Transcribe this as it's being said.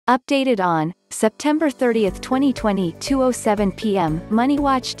Updated on September 30, 2020, 2:07 p.m.,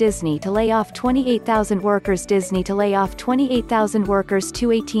 MoneyWatchDisney to lay off 28,000 workers. Disney to lay off 28,000 workers.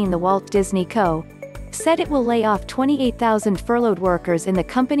 2:18 The Walt Disney Co. said it will lay off 28,000 furloughed workers in the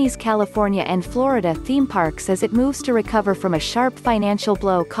company's California and Florida theme parks as it moves to recover from a sharp financial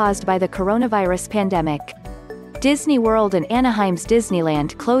blow caused by the coronavirus pandemic. Disney World and Anaheim's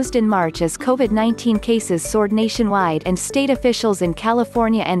Disneyland closed in March as COVID-19 cases soared nationwide, and state officials in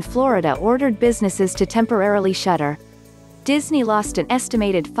California and Florida ordered businesses to temporarily shutter. Disney lost an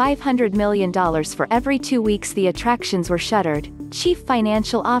estimated $500 million for every 2 weeks the attractions were shuttered, Chief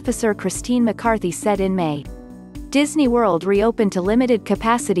Financial Officer Christine McCarthy said in May. Disney World reopened to limited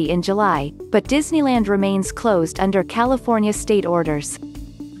capacity in July, but Disneyland remains closed under California state orders.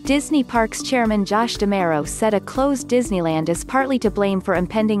 Disney Parks Chairman Josh D'Amaro said a closed Disneyland is partly to blame for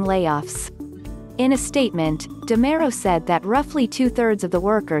impending layoffs. In a statement, D'Amaro said that roughly 2/3 of the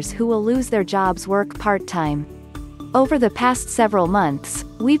workers who will lose their jobs work part-time. Over the past several months,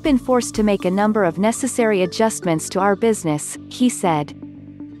 we've been forced to make a number of necessary adjustments to our business, he said.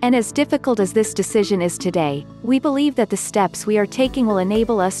 And as difficult as this decision is today, we believe that the steps we are taking will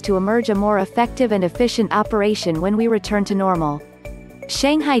enable us to emerge a more effective and efficient operation when we return to normal.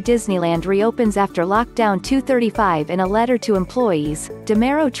 Shanghai Disneyland reopens after lockdown 235. In a letter to employees,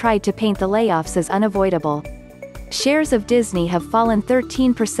 D'Amaro tried to paint the layoffs as unavoidable. Shares of Disney have fallen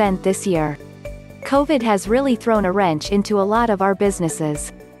 13% this year. COVID has really thrown a wrench into a lot of our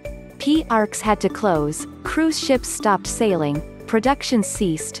businesses. Arks had to close, cruise ships stopped sailing, production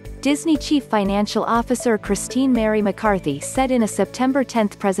ceased, Disney Chief Financial Officer Christine McCarthy said in a September 10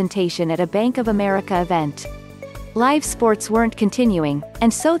 presentation at a Bank of America event. Live sports weren't continuing,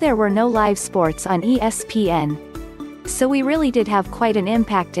 and so there were no live sports on ESPN. So we really did have quite an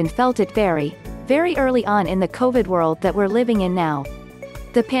impact and felt it very, very early on in the COVID world that we're living in now.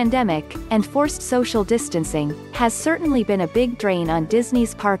 The pandemic, and forced social distancing, has certainly been a big drain on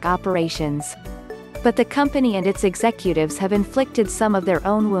Disney's park operations. But the company and its executives have inflicted some of their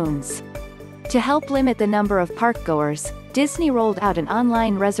own wounds. To help limit the number of parkgoers, Disney rolled out an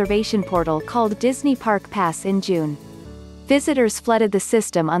online reservation portal called Disney Park Pass in June. Visitors flooded the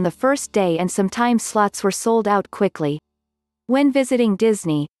system on the first day and some time slots were sold out quickly. When visiting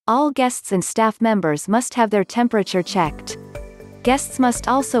Disney, all guests and staff members must have their temperature checked. Guests must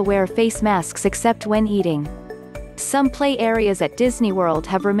also wear face masks except when eating. Some play areas at Disney World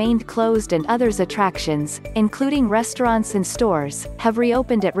have remained closed and others attractions, including restaurants and stores, have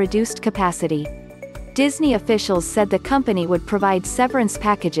reopened at reduced capacity. Disney officials said the company would provide severance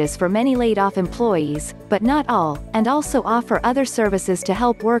packages for many laid-off employees, but not all, and also offer other services to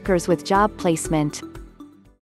help workers with job placement.